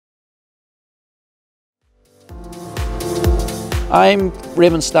I'm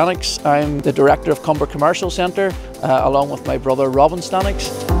Raymond Stanix. I'm the Director of Comber Commercial Centre, along with my brother Robin Stanix.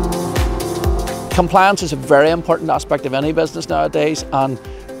 Compliance is a very important aspect of any business nowadays, and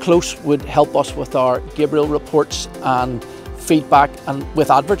Close would help us with our Gabriel reports and feedback and with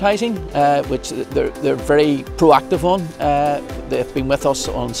advertising, which they're very proactive on. They've been with us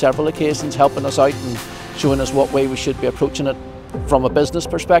on several occasions, helping us out and showing us what way we should be approaching it from a business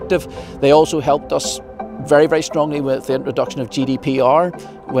perspective. They also helped us very, very strongly with the introduction of GDPR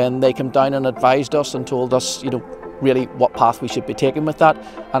when they came down and advised us and told us, really what path we should be taking with that.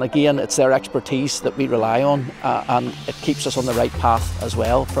 And again, it's their expertise that we rely on, and it keeps us on the right path as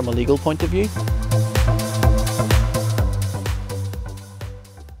well from a legal point of view.